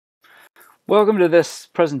Welcome to this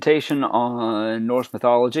presentation on Norse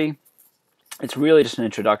mythology. It's really just an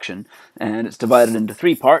introduction, and it's divided into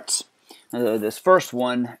three parts. This first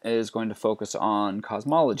one is going to focus on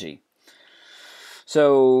cosmology.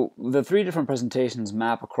 So the three different presentations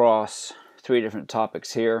map across three different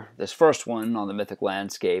topics here. This first one on the mythic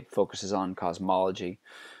landscape focuses on cosmology.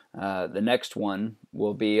 The next one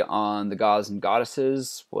will be on the gods and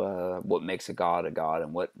goddesses, what makes a god,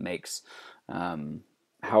 and what makes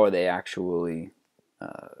how are they actually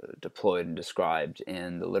deployed and described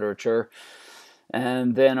in the literature.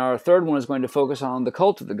 And then our third one is going to focus on the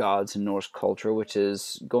cult of the gods in Norse culture, which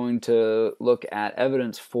is going to look at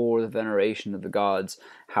evidence for the veneration of the gods,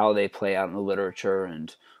 how they play out in the literature,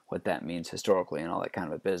 and what that means historically, and all that kind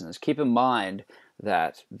of a business. Keep in mind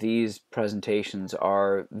that these presentations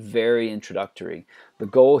are very introductory. The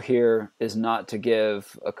goal here is not to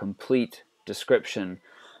give a complete description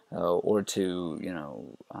or to,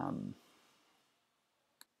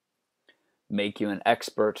 make you an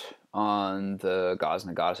expert on the gods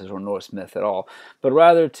and the goddesses or Norse myth at all, but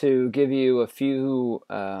rather to give you a few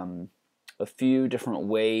different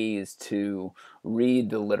ways to read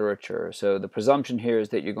the literature. So the presumption here is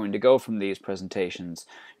that you're going to go from these presentations,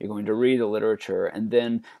 you're going to read the literature, and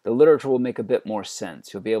then the literature will make a bit more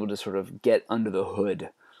sense. You'll be able to sort of get under the hood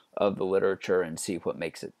of the literature and see what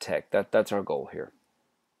makes it tick. That's our goal here.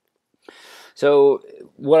 So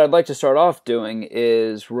what I'd like to start off doing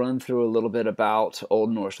is run through a little bit about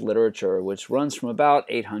Old Norse literature, which runs from about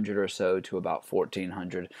 800 or so to about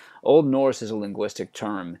 1400. Old Norse is a linguistic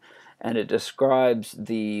term, and it describes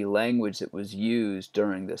the language that was used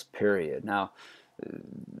during this period. Now,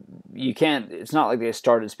 it's not like they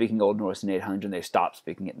started speaking Old Norse in 800 and they stopped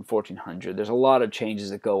speaking it in 1400. There's a lot of changes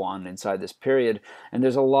that go on inside this period, and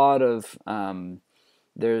there's a lot of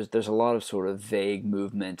there's a lot of sort of vague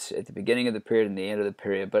movement at the beginning of the period and the end of the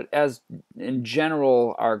period, but as in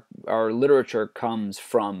general, our literature comes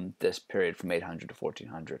from this period from 800 to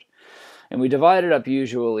 1400, and we divide it up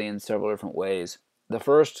usually in several different ways. The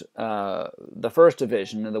first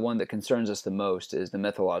division, and the one that concerns us the most, is the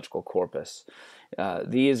mythological corpus.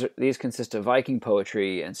 These consist of Viking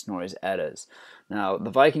poetry and Snorri's Eddas. Now, the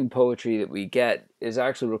Viking poetry that we get is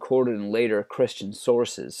actually recorded in later Christian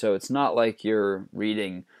sources, so it's not like you're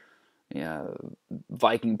reading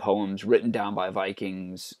Viking poems written down by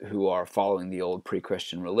Vikings who are following the old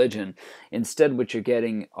pre-Christian religion. Instead, what you're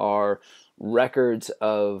getting are records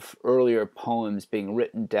of earlier poems being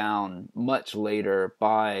written down much later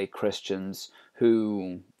by Christians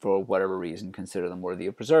who, for whatever reason, consider them worthy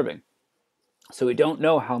of preserving. So we don't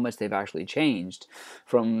know how much they've actually changed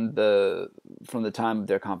from the time of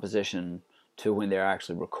their composition to when they're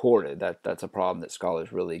actually recorded. That's a problem that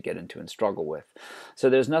scholars really get into and struggle with. So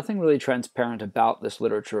there's nothing really transparent about this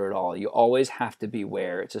literature at all. You always have to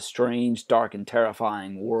beware. It's a strange, dark, and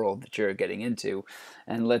terrifying world that you're getting into,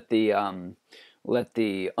 and let the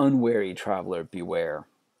unwary traveler beware.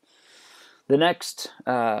 The next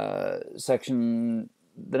section,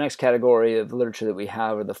 the next category of literature that we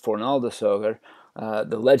have are the Fornaldarsögur,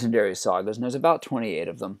 the legendary sagas, and there's about 28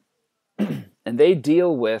 of them. And they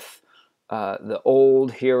deal with the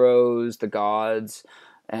old heroes, the gods,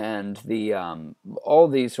 and the all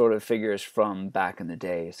these sort of figures from back in the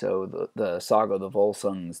day. So the saga, the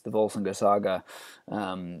Volsunga saga,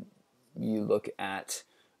 you look at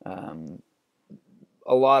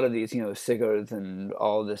a lot of these, Sigurd and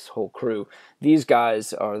all this whole crew. These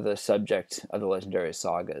guys are the subject of the legendary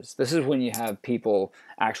sagas. This is when you have people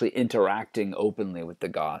actually interacting openly with the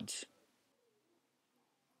gods.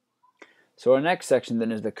 So our next section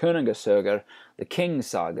then is the Konungasögur, the king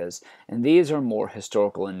sagas, and these are more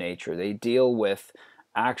historical in nature. They deal with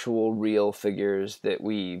actual real figures that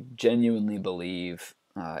we genuinely believe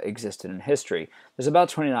existed in history. There's about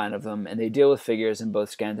 29 of them, and they deal with figures in both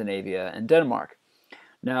Scandinavia and Denmark.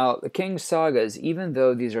 Now, the king sagas, even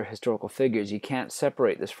though these are historical figures, you can't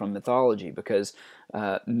separate this from mythology, because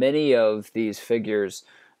many of these figures,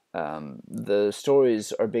 the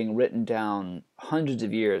stories are being written down hundreds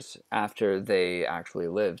of years after they actually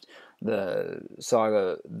lived. The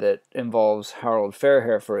saga that involves Harald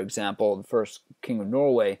Fairhair, for example, the first king of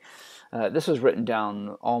Norway, this was written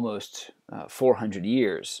down almost 400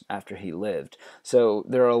 years after he lived. So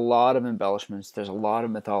there are a lot of embellishments, there's a lot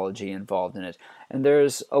of mythology involved in it, and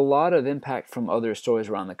there's a lot of impact from other stories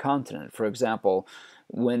around the continent. For example,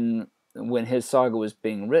 when his saga was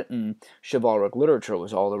being written, chivalric literature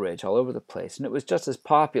was all the rage all over the place, and it was just as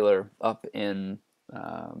popular up in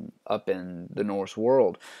the Norse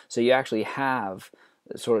world. So you actually have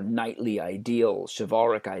sort of knightly ideals,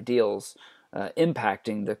 chivalric ideals,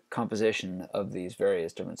 impacting the composition of these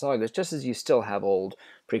various different sagas, just as you still have old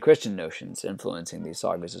pre-Christian notions influencing these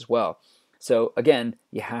sagas as well. So again,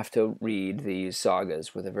 you have to read these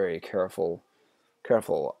sagas with a very careful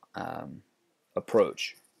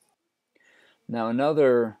approach. Now,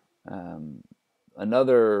 another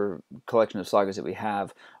collection of sagas that we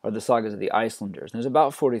have are the sagas of the Icelanders. And there's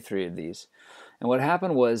about 43 of these. And what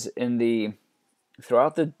happened was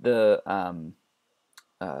throughout the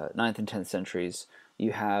 9th and 10th centuries,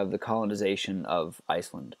 you have the colonization of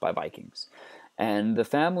Iceland by Vikings. And the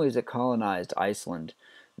families that colonized Iceland,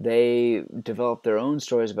 they developed their own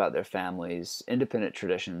stories about their families, independent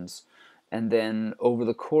traditions, and then over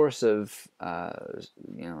the course of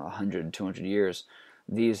 100, 200 years,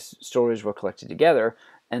 these stories were collected together,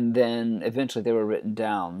 and then eventually they were written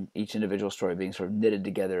down, each individual story being sort of knitted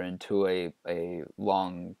together into a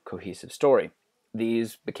long, cohesive story.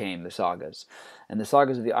 These became the sagas. And the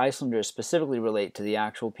sagas of the Icelanders specifically relate to the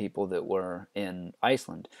actual people that were in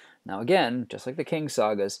Iceland. Now again, just like the King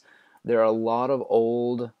sagas, there are a lot of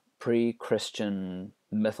old pre-Christian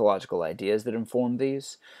mythological ideas that inform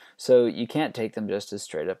these, so you can't take them just as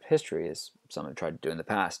straight up history as some have tried to do in the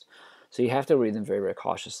past. So you have to read them very, very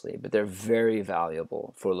cautiously, but they're very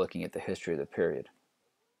valuable for looking at the history of the period.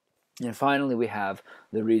 And finally, we have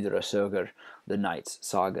the Riddarasögur, the Knights'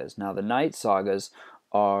 sagas. Now, the Knights' sagas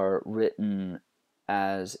are written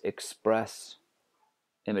as express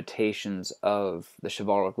imitations of the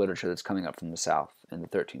chivalric literature that's coming up from the south in the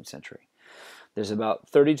 13th century. There's about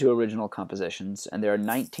 32 original compositions, and there are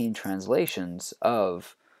 19 translations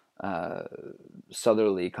of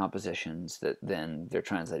southerly compositions that then they're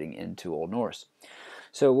translating into Old Norse.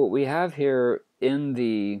 So what we have here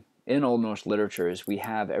in Old Norse literature is we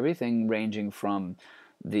have everything ranging from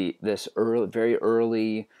this very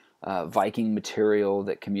early Viking material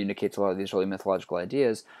that communicates a lot of these early mythological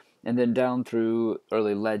ideas, and then down through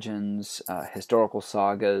early legends, historical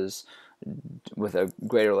sagas, with a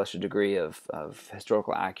greater or lesser degree of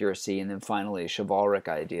historical accuracy, and then finally chivalric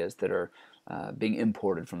ideas that are being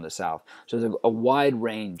imported from the south. So there's a wide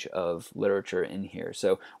range of literature in here.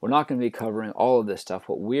 So we're not going to be covering all of this stuff.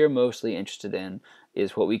 What we're mostly interested in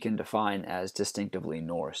is what we can define as distinctively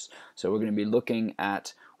Norse. So we're going to be looking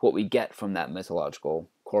at what we get from that mythological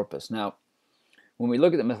corpus. Now, when we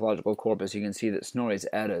look at the mythological corpus, you can see that Snorri's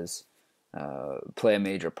Eddas play a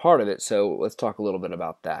major part of it, so let's talk a little bit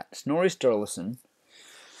about that. Snorri Sturluson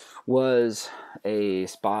was a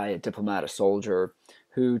spy, a diplomat, a soldier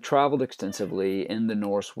who traveled extensively in the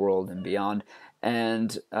Norse world and beyond,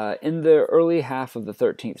 and in the early half of the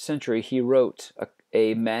 13th century he wrote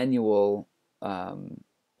a manual,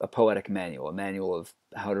 a poetic manual, a manual of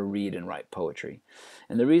how to read and write poetry.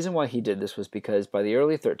 And the reason why he did this was because by the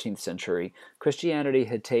early 13th century, Christianity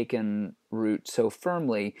had taken root so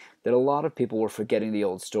firmly that a lot of people were forgetting the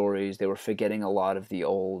old stories. They were forgetting a lot of the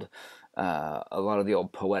old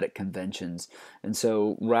poetic conventions. And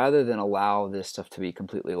so rather than allow this stuff to be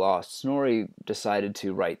completely lost, Snorri decided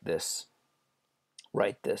to write this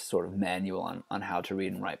sort of manual on how to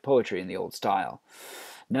read and write poetry in the old style.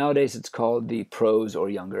 Nowadays it's called the prose or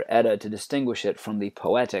younger Edda to distinguish it from the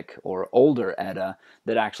poetic or older Edda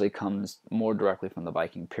that actually comes more directly from the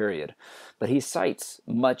Viking period. But he cites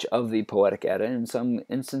much of the poetic Edda. In some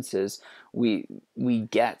instances we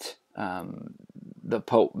get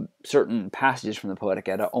certain passages from the Poetic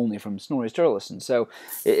Edda only from Snorri Sturluson. So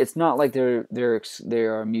it's not like they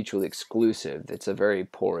are mutually exclusive. It's a very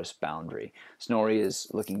porous boundary. Snorri is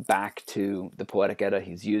looking back to the Poetic Edda.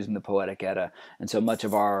 He's using the Poetic Edda, and so much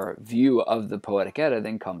of our view of the Poetic Edda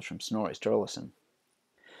then comes from Snorri Sturluson.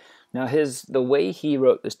 Now the way he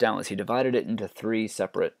wrote this down was he divided it into 3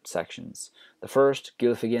 separate sections. The first,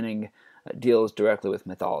 Gylfaginning, deals directly with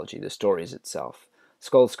mythology, the stories itself.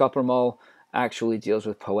 Skaldskaparmal actually deals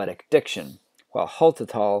with poetic diction, while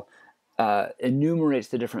Haltatal enumerates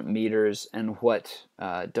the different meters and what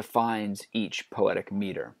defines each poetic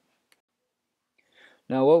meter.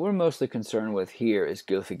 Now what we're mostly concerned with here is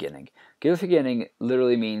Gylfaginning. Gylfaginning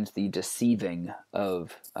literally means the deceiving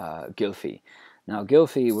of Gylfi. Now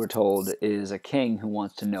Gylfi, we're told, is a king who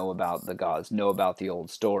wants to know about the gods, know about the old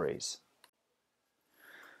stories.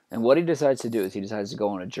 And what he decides to do is he decides to go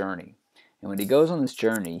on a journey. And when he goes on this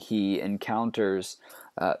journey, he encounters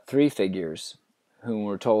 3 figures whom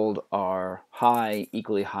we're told are high,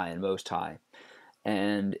 equally high, and most high.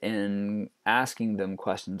 And in asking them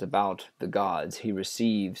questions about the gods, he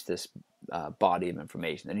receives this body of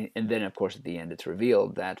information. And then, of course, at the end, it's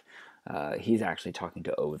revealed that he's actually talking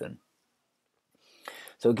to Odin.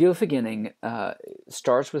 So Gylfaginning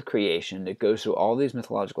starts with creation. It goes through all these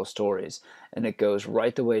mythological stories, and it goes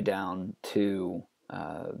right the way down to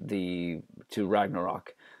to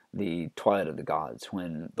Ragnarok, the twilight of the gods,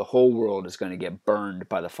 when the whole world is going to get burned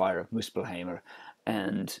by the fire of Muspelheim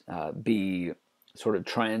and be sort of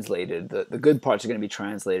translated. The good parts are going to be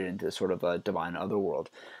translated into sort of a divine otherworld.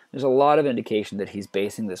 There's a lot of indication that he's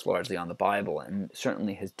basing this largely on the Bible, and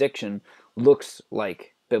certainly his diction looks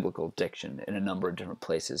like biblical diction in a number of different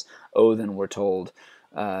places. Odin, we're told,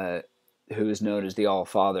 who is known as the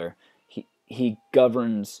All-Father, he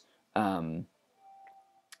governs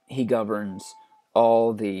he governs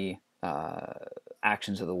all the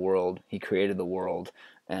actions of the world. He created the world,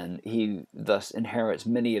 and he thus inherits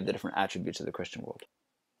many of the different attributes of the Christian world.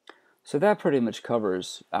 So that pretty much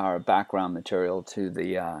covers our background material to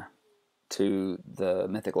the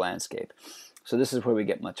mythic landscape. So this is where we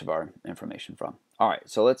get much of our information from. All right,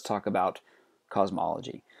 so let's talk about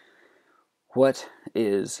cosmology. What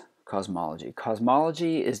is cosmology?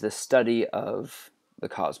 Cosmology is the study of the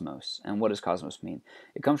cosmos. And what does cosmos mean?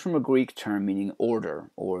 It comes from a Greek term meaning order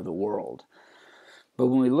or the world. But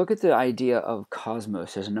when we look at the idea of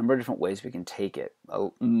cosmos, there's a number of different ways we can take it.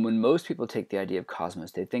 When most people take the idea of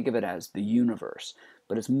cosmos, they think of it as the universe.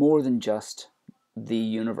 But it's more than just the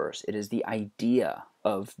universe. It is the idea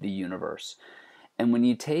of the universe. And when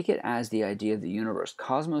you take it as the idea of the universe,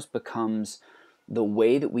 cosmos becomes the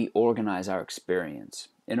way that we organize our experience.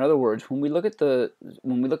 In other words, when we look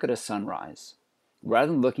at a sunrise,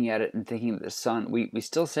 rather than looking at it and thinking that the sun, we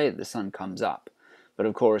still say that the sun comes up. But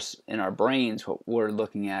of course, in our brains, what we're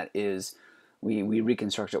looking at is we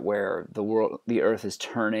reconstruct it where the earth is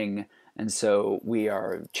turning, and so we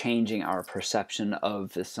are changing our perception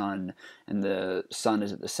of the sun, and the sun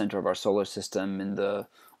is at the center of our solar system, and the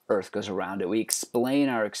earth goes around it. We explain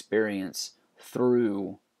our experience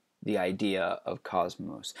through the idea of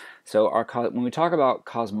cosmos. So when we talk about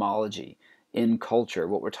cosmology in culture,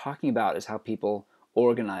 what we're talking about is how people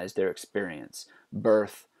organize their experience,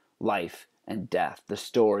 birth, life, and death, the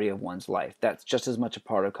story of one's life. That's just as much a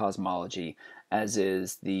part of cosmology as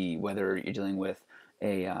is whether you're dealing with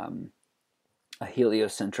a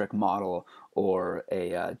heliocentric model or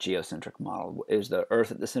a geocentric model. Is the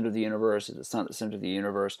Earth at the center of the universe? Is the sun at the center of the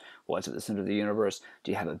universe? What's at the center of the universe?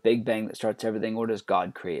 Do you have a Big Bang that starts everything, or does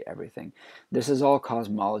God create everything? This is all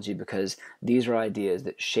cosmology because these are ideas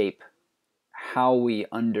that shape how we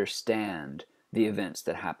understand the events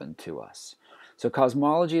that happen to us. So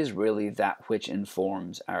cosmology is really that which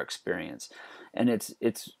informs our experience. And it's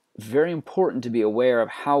very important to be aware of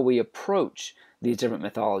how we approach these different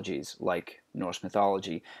mythologies, like Norse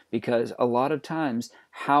mythology, because a lot of times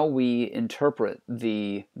how we interpret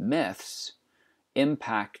the myths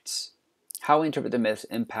impacts how we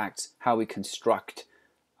construct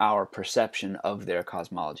our perception of their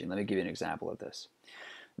cosmology. Let me give you an example of this.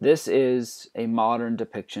 This is a modern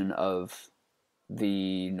depiction of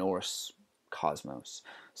the Norse cosmos.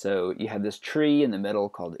 So you have this tree in the middle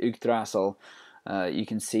called Yggdrasil. You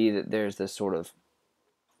can see that there's this sort of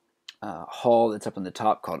hall that's up on the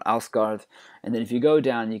top called Asgard. And then if you go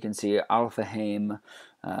down, you can see Alfheim.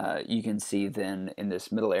 You can see then in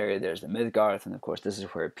this middle area, there's the Midgard. And of course, this is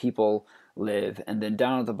where people live. And then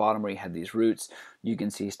down at the bottom where you have these roots, you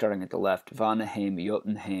can see starting at the left, Vanaheim,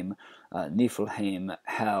 Jotunheim, Niflheim,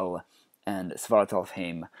 Hel, and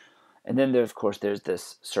Svartalfheim. And then, of course, there's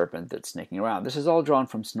this serpent that's snaking around. This is all drawn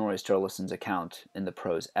from Snorri Sturluson's account in the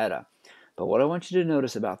Prose Edda. But what I want you to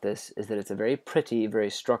notice about this is that it's a very pretty, very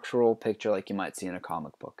structural picture like you might see in a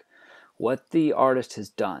comic book. What the artist has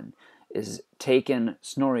done is taken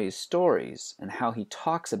Snorri's stories and how he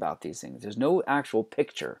talks about these things. There's no actual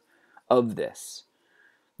picture of this.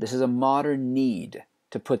 This is a modern need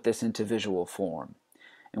to put this into visual form.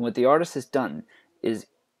 And what the artist has done is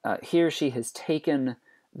he or she has taken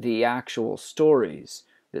the actual stories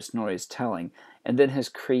that Snorri is telling, and then has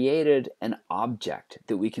created an object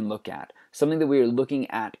that we can look at, something that we are looking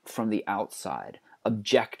at from the outside,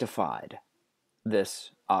 objectified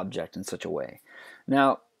this object in such a way.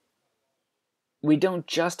 Now, we don't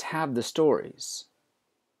just have the stories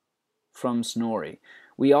from Snorri.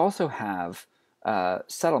 We also have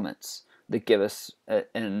settlements that give us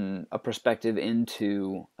a perspective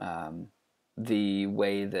into the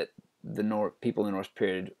way that the people in the Norse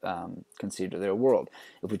period conceived of their world.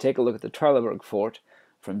 If we take a look at the Trelleborg fort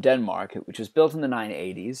from Denmark, which was built in the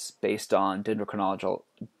 980s based on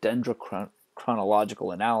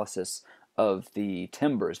dendrochronological analysis of the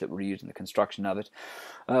timbers that were used in the construction of it,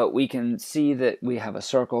 we can see that we have a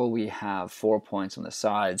circle, we have 4 points on the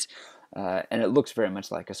sides, and it looks very much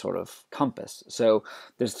like a sort of compass. So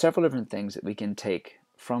there's several different things that we can take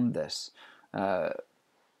from this.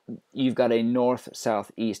 you've got a north,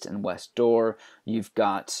 south, east, and west door. You've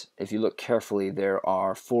got, if you look carefully, there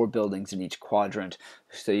are 4 buildings in each quadrant.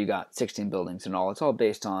 So you got 16 buildings in all. It's all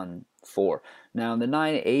based on 4. Now in the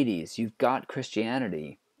 980s, you've got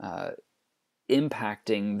Christianity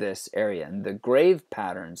impacting this area. And the grave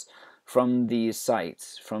patterns from these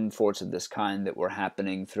sites, from forts of this kind that were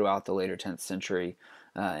happening throughout the later 10th century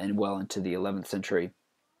and well into the 11th century,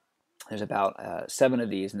 there's about 7 of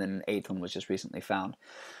these, and then an 8th one was just recently found.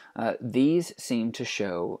 These seem to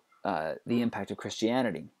show the impact of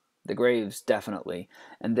Christianity. The graves, definitely.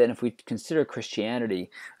 And then if we consider Christianity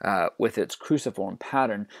with its cruciform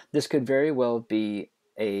pattern, this could very well be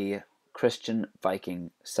a Christian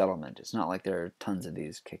Viking settlement. It's not like there are tons of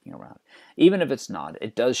these kicking around. Even if it's not,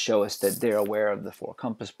 it does show us that they're aware of the 4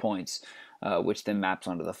 compass points, which then maps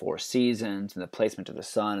onto the 4 seasons and the placement of the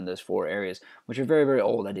sun in those 4 areas, which are very, very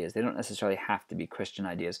old ideas. They don't necessarily have to be Christian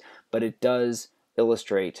ideas, but it does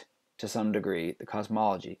illustrate to some degree the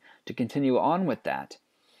cosmology. To continue on with that,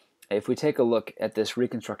 if we take a look at this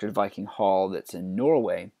reconstructed Viking hall that's in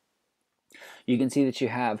Norway, you can see that you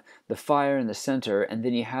have the fire in the center, and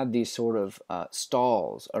then you have these sort of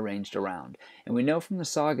stalls arranged around. And we know from the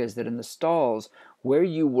sagas that in the stalls, where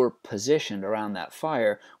you were positioned around that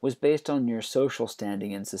fire was based on your social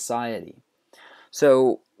standing in society.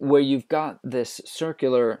 So where you've got this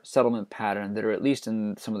circular settlement pattern that are at least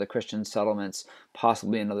in some of the Christian settlements,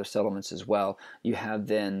 possibly in other settlements as well, you have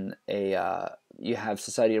then you have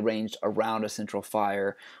society arranged around a central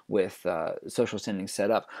fire with social standing set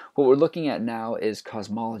up. What we're looking at now is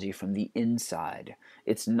cosmology from the inside.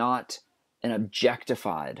 It's not an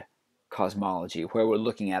objectified cosmology where we're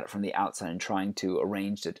looking at it from the outside and trying to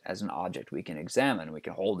arrange it as an object we can examine, we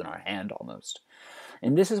can hold in our hand almost.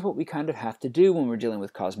 And this is what we kind of have to do when we're dealing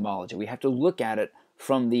with cosmology. We have to look at it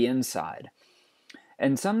from the inside.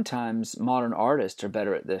 And sometimes modern artists are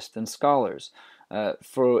better at this than scholars.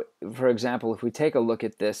 For example, if we take a look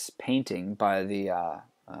at this painting by the,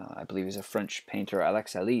 I believe he's a French painter,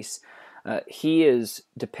 Alex Alice, he is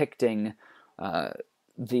depicting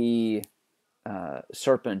the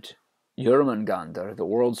serpent Jörmungandr, the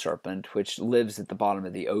world serpent, which lives at the bottom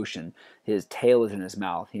of the ocean. His tail is in his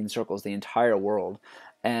mouth. He encircles the entire world.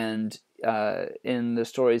 And in the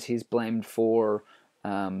stories, he's blamed for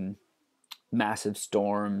massive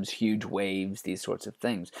storms, huge waves, these sorts of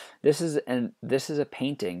things. This is a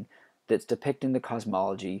painting that's depicting the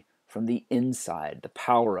cosmology from the inside, the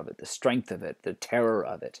power of it, the strength of it, the terror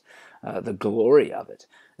of it, the glory of it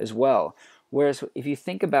as well. Whereas if you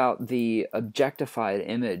think about the objectified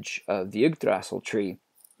image of the Yggdrasil tree,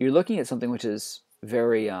 you're looking at something which is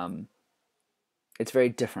very, it's very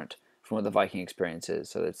different from what the Viking experience is.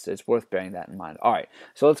 So it's worth bearing that in mind. All right,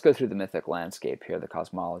 so let's go through the mythic landscape here, the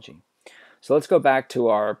cosmology. So let's go back to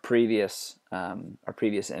our previous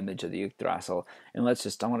image of the Yggdrasil, and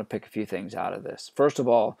I want to pick a few things out of this. First of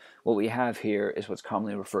all, what we have here is what's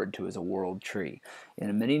commonly referred to as a world tree.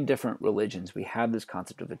 In many different religions, we have this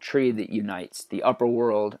concept of a tree that unites the upper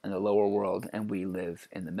world and the lower world, and we live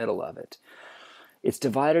in the middle of it. It's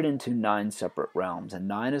divided into 9 separate realms, and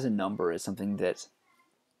 9 as a number is something that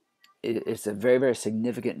it's a very, very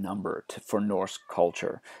significant number for Norse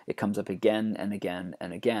culture. It comes up again and again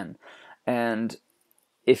and again. And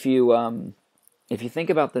if you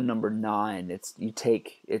think about the number 9, it's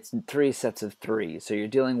 3 sets of 3. So you're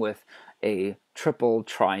dealing with a triple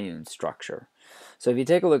triune structure. So if you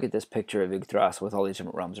take a look at this picture of Yggdrasil with all these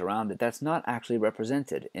different realms around it, that's not actually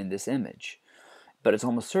represented in this image. But it's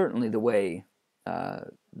almost certainly the way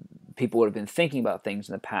people would have been thinking about things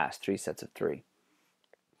in the past, 3 sets of 3.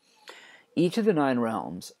 Each of the 9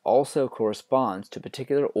 realms also corresponds to a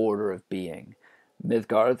particular order of being.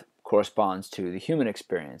 Midgard corresponds to the human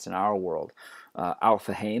experience in our world.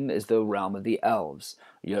 Alfheim is the realm of the elves.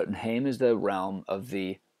 Jotunheim is the realm of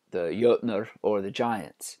the Jotnar, or the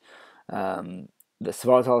giants. The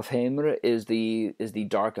Svartalfheimr is the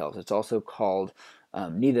dark elves. It's also called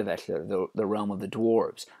Nidavellir, the realm of the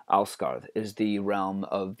dwarves. Alsgard is the realm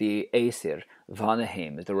of the Aesir.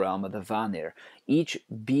 Vanaheim is the realm of the Vanir. Each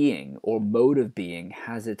being or mode of being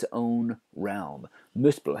has its own realm.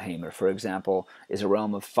 Muspelheimr, for example, is a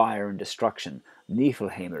realm of fire and destruction.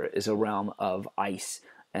 Niflheimr is a realm of ice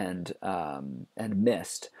and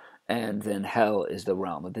mist. And then Hell is the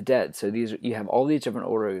realm of the dead. So you have all these different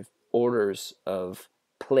orders of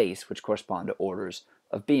place, which correspond to orders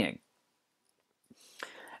of being.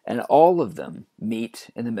 And all of them meet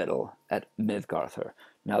in the middle at Midgardr.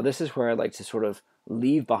 Now this is where I like to sort of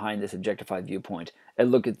leave behind this objectified viewpoint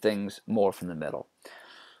and look at things more from the middle.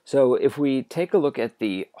 So if we take a look at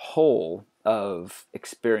the whole of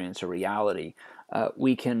experience or reality,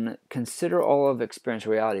 we can consider all of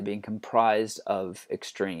experiential reality being comprised of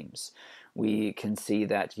extremes. We can see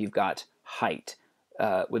that you've got height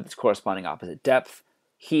with its corresponding opposite, depth,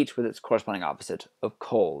 heat with its corresponding opposite of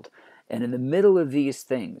cold. And in the middle of these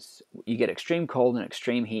things, you get extreme cold and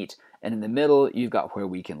extreme heat, and in the middle, you've got where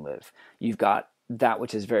we can live. You've got that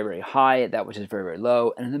which is very, very high, that which is very, very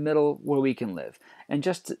low, and in the middle, where we can live. And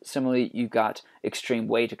just similarly, you've got extreme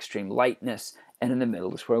weight, extreme lightness, and in the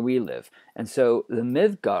middle is where we live. And so the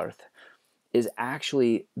Midgard is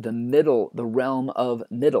actually the middle, the realm of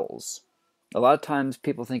middles. A lot of times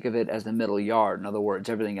people think of it as the middle yard. In other words,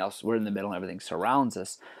 everything else, we're in the middle and everything surrounds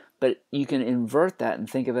us. But you can invert that and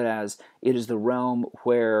think of it as it is the realm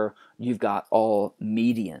where you've got all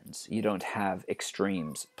medians. You don't have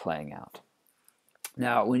extremes playing out.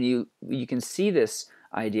 Now, when you can see this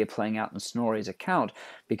idea playing out in Snorri's account,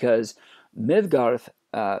 because Midgard,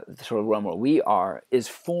 the sort of realm where we are, is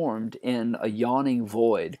formed in a yawning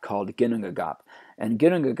void called Ginnungagap. And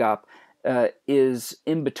Ginnungagap is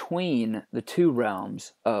in between the two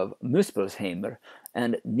realms of Muspelheimr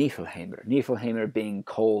and Niflheimr. Niflheimr being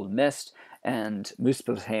cold mist, and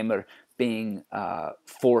Muspelheimr being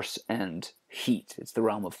force and heat. It's the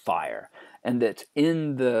realm of fire. And that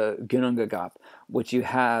in the Ginnungagap, what you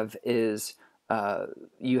have is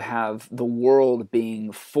you have the world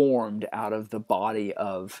being formed out of the body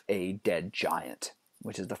of a dead giant,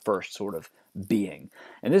 which is the first sort of being.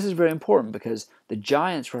 And this is very important because the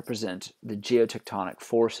giants represent the geotectonic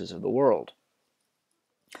forces of the world.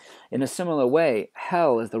 In a similar way,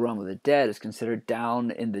 hell, as the realm of the dead, is considered down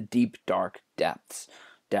in the deep, dark depths,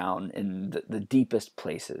 down in the deepest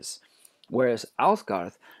places. Whereas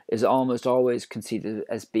Asgard is almost always conceived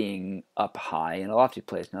as being up high in a lofty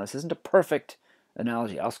place. Now, this isn't a perfect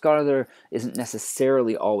analogy. Asgard isn't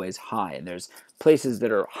necessarily always high, and there's places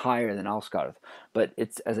that are higher than Asgard, but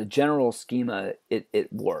it's, as a general schema,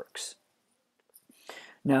 it works.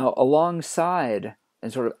 Now, alongside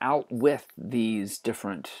and sort of out with these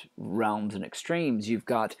different realms and extremes, you've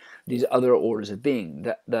got these other orders of being,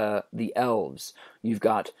 the elves. You've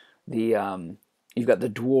got the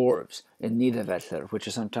dwarves in Nidavellir, which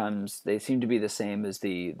are sometimes, they seem to be the same as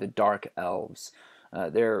the dark elves.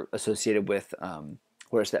 They're associated with,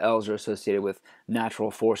 whereas the elves are associated with natural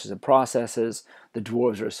forces and processes, the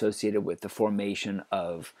dwarves are associated with the formation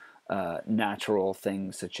of natural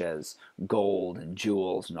things such as gold and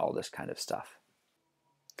jewels and all this kind of stuff.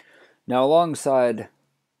 Now, alongside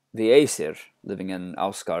the Aesir living in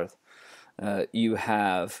Asgard, you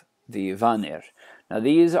have the Vanir. Now,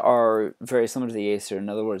 these are very similar to the Aesir. In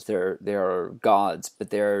other words, they are gods, but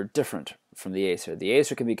they're different from the Aesir. The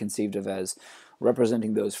Aesir can be conceived of as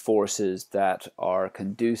representing those forces that are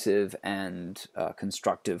conducive and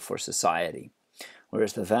constructive for society,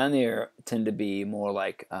 whereas the Vanir tend to be more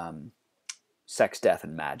like sex, death,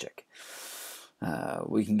 and magic.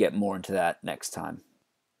 We can get more into that next time.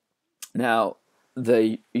 Now,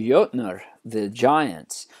 the Jotnar, the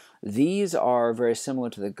giants, these are very similar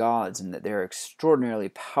to the gods in that they're extraordinarily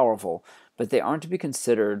powerful, but they aren't to be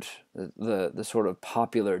considered the sort of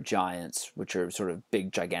popular giants, which are sort of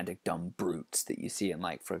big, gigantic, dumb brutes that you see in,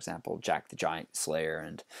 like, for example, Jack the Giant Slayer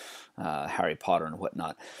and Harry Potter and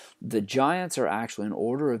whatnot. The giants are actually an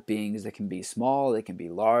order of beings that can be small, they can be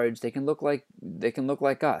large, they can look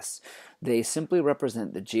like us. They simply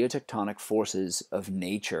represent the geotectonic forces of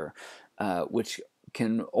nature, which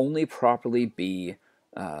can only properly be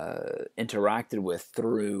interacted with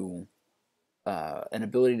through an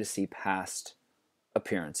ability to see past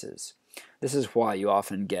appearances. This is why you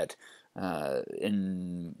often get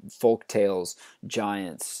in folk tales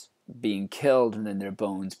giants being killed and then their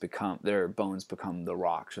bones become the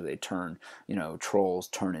rocks, or they turn, trolls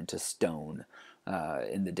turn into stone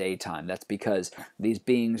in the daytime. That's because these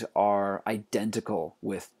beings are identical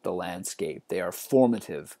with the landscape. They are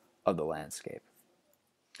formative of the landscape.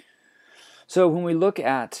 So when we look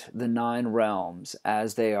at the 9 realms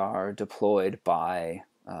as they are deployed by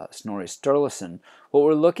Snorri Sturluson, what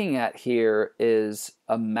we're looking at here is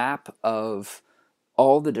a map of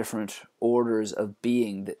all the different orders of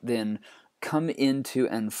being that then come into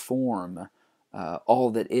and form all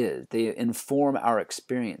that is. They inform our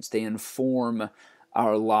experience. They inform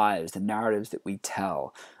our lives, the narratives that we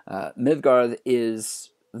tell. Midgard is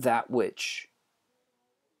that which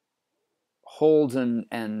holds and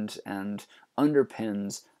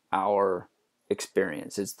underpins our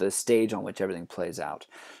experience. It's the stage on which everything plays out.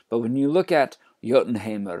 But when you look at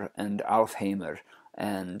Jotunheimr and Alfheimr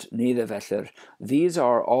and Nidavellir, these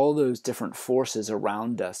are all those different forces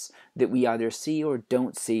around us that we either see or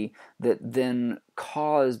don't see that then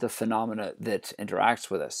cause the phenomena that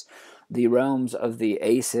interacts with us. The realms of the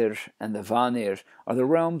Aesir and the Vanir are the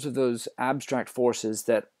realms of those abstract forces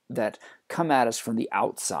that come at us from the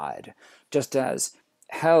outside, just as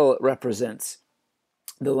Hell represents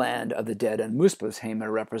the land of the dead, and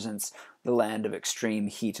Muspelheimr represents the land of extreme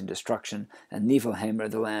heat and destruction, and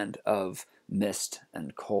Niflheimr the land of mist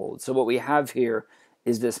and cold. So what we have here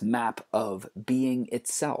is this map of being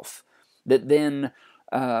itself that then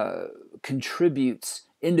contributes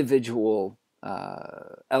individual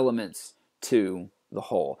elements to the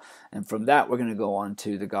whole. And from that, we're going to go on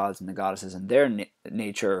to the gods and the goddesses and their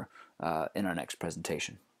nature in our next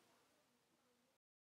presentation.